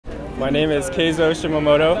My name is Keizo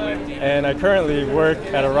Shimamoto, and I currently work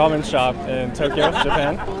at a ramen shop in Tokyo,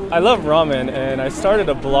 Japan. I love ramen, and I started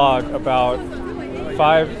a blog about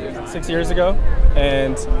 5-6 years ago,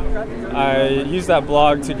 and I used that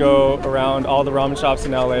blog to go around all the ramen shops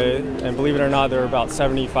in LA, and believe it or not, there were about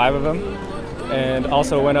 75 of them. And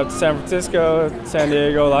also went up to San Francisco, San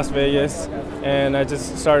Diego, Las Vegas, and I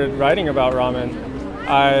just started writing about ramen.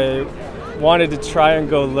 I wanted to try and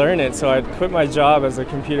go learn it, so I quit my job as a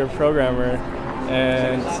computer programmer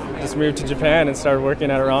and just moved to Japan and started working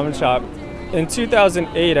at a ramen shop. In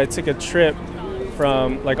 2008, I took a trip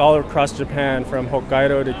from all across Japan, from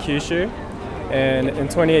Hokkaido to Kyushu, and in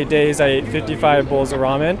 28 days I ate 55 bowls of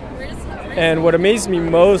ramen. And what amazed me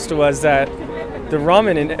most was that the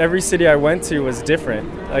ramen in every city I went to was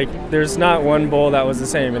different. There's not one bowl that was the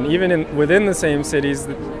same, and even within the same cities,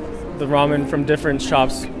 the ramen from different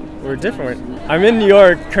shops were different. I'm in New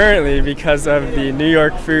York currently because of the New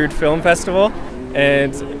York Food Film Festival,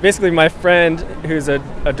 and basically my friend, who's a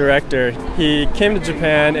director, he came to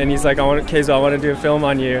Japan and he's like, Keizo, I want to do a film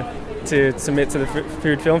on you to submit to the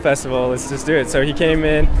Food Film Festival, let's just do it. So he came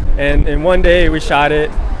in, and in one day we shot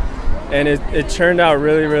it, and it turned out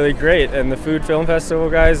really, really great, and the Food Film Festival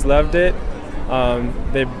guys loved it.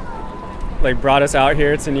 They brought us out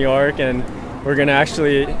here to New York, and we're gonna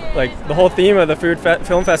actually, the whole theme of the Food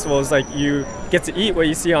Film Festival is you get to eat what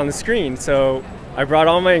you see on the screen. So I brought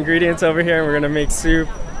all my ingredients over here, and we're gonna make soup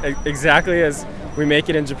exactly as we make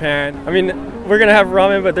it in Japan. I mean, we're gonna have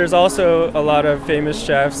ramen, but there's also a lot of famous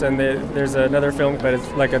chefs, and there's another film, but it's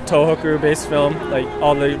like a Tohoku based film.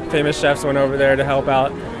 All the famous chefs went over there to help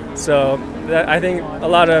out. So I think a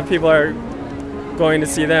lot of people are going to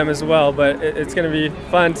see them as well, but it's going to be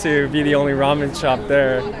fun to be the only ramen shop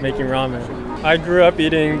there making ramen. I grew up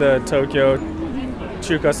eating the Tokyo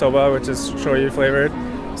chuka soba, which is shoyu flavored.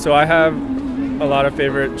 So I have a lot of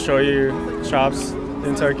favorite shoyu shops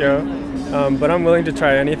in Tokyo, but I'm willing to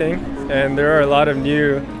try anything. And there are a lot of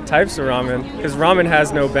new types of ramen, because ramen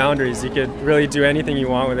has no boundaries. You could really do anything you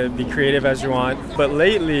want with it, be creative as you want. But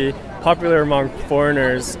lately, popular among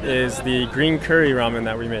foreigners is the green curry ramen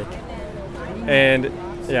that we make. And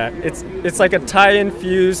yeah, it's like a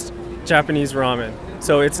Thai-infused Japanese ramen.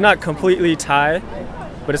 So it's not completely Thai,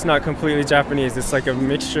 but it's not completely Japanese. It's like a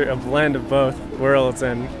mixture, a blend of both worlds,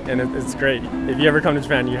 and it's great. If you ever come to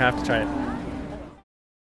Japan, you have to try it.